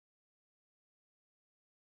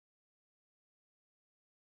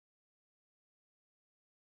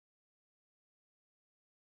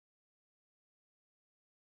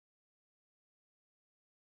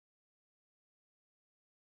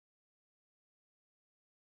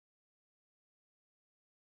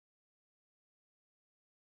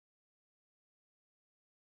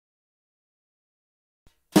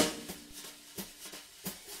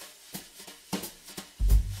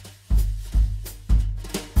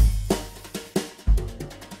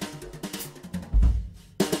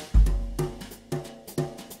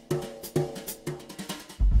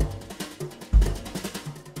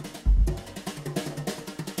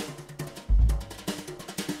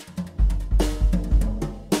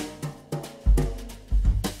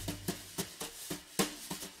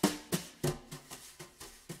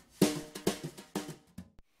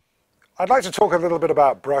I'd like to talk a little bit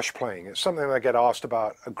about brush playing. It's something I get asked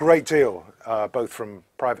about a great deal, both from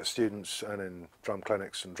private students and in drum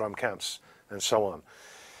clinics and drum camps and so on.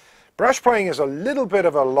 Brush playing is a little bit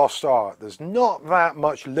of a lost art. There's not that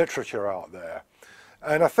much literature out there.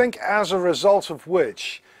 And I think as a result of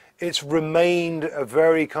which, it's remained a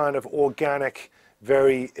very kind of organic,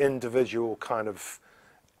 very individual kind of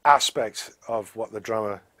aspect of what the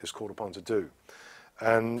drummer is called upon to do.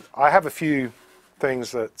 And I have a few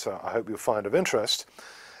things that I hope you'll find of interest.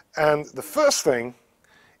 And the first thing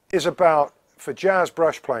is about, for jazz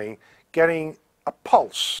brush playing, getting a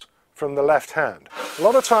pulse from the left hand. A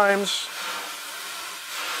lot of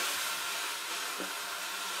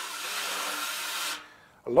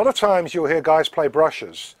times you'll hear guys play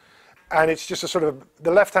brushes and it's just a sort of,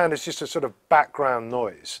 the left hand is just a sort of background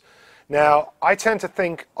noise. Now, I tend to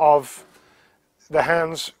think of the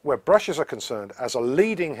hands where brushes are concerned as a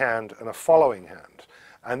leading hand and a following hand,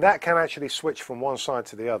 and that can actually switch from one side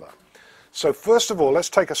to the other. So first of all, let's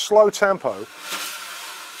take a slow tempo.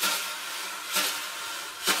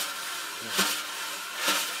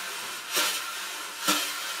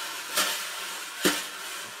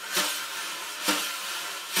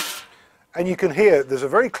 And you can hear there's a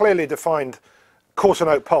very clearly defined quarter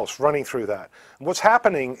note pulse running through that. And what's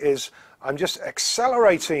happening is I'm just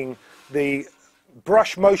accelerating the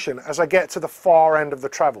brush motion as I get to the far end of the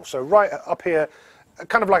treble. So right up here,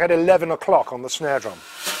 kind of like at 11 o'clock on the snare drum.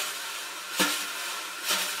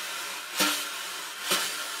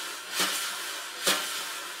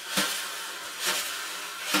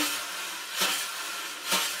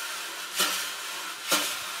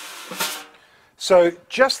 So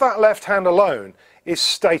just that left hand alone is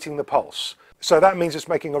stating the pulse. So that means it's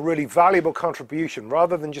making a really valuable contribution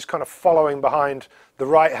rather than just kind of following behind the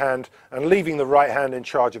right hand and leaving the right hand in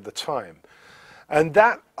charge of the time. And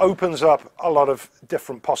that opens up a lot of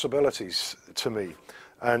different possibilities to me.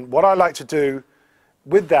 And what I like to do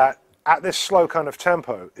with that at this slow kind of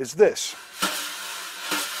tempo is this.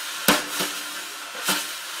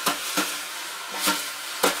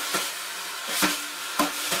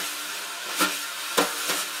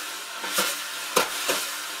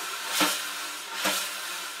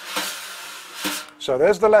 So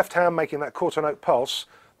there's the left hand making that quarter note pulse.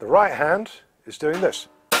 The right hand is doing this.